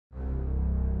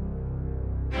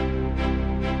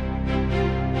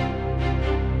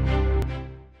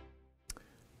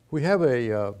We have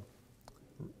an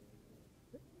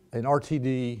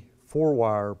RTD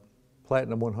 4-wire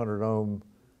platinum 100 ohm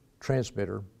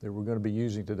transmitter that we're going to be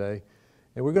using today.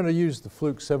 And we're going to use the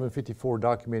Fluke 754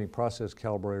 documenting process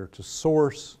calibrator to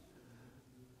source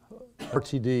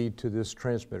RTD to this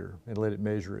transmitter and let it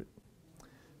measure it.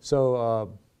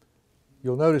 So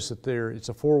you'll notice that it's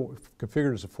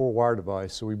configured as a 4-wire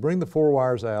device. So we bring the 4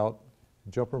 wires out,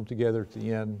 jumper them together at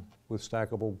the end with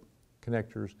stackable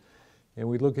connectors. And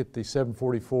we look at the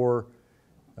 744,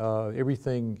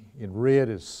 everything in red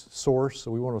is source,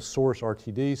 so we want to source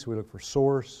RTD, so we look for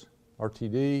source,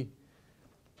 RTD.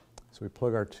 So we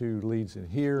plug our 2 leads in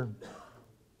here.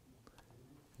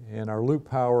 And our loop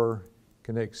power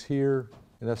connects here,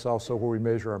 and that's also where we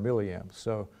measure our milliamps.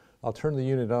 So I'll turn the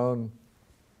unit on.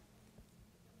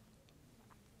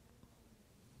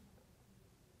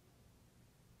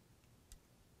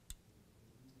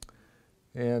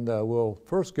 And we'll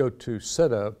first go to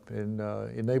setup and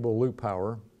enable loop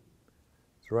power.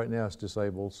 So right now it's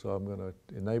disabled, so I'm going to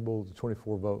enable the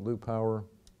 24-volt loop power.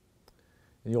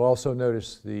 And you'll also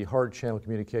notice the hard channel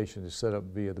communication is set up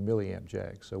via the milliamp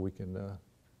jack, so we can,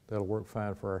 that'll work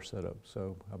fine for our setup.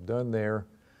 So I'm done there.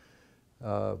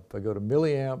 If I go to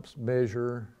milliamps,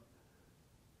 measure,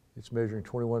 it's measuring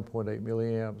 21.8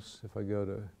 milliamps. If I go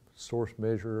to source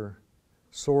measure,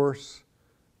 source,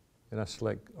 and I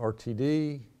select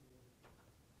RTD,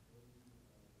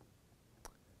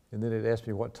 and then it asks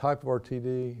me what type of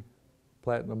RTD,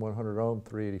 platinum 100 ohm,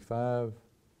 385,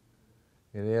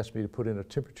 and it asks me to put in a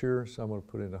temperature, so I'm going to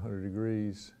put in 100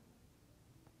 degrees.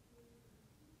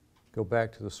 Go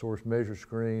back to the source measure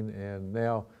screen, and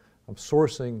now I'm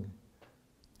sourcing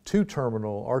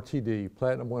 2-terminal RTD,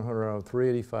 platinum 100 ohm,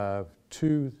 385,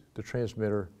 to the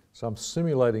transmitter, so I'm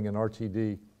simulating an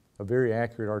RTD, a very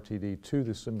accurate RTD to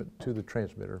the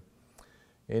transmitter,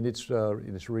 and it's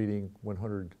reading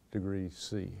 100 degrees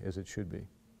C, as it should be.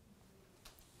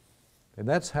 And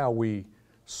that's how we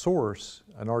source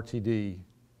an RTD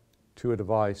to a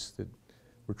device that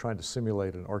we're trying to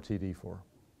simulate an RTD for.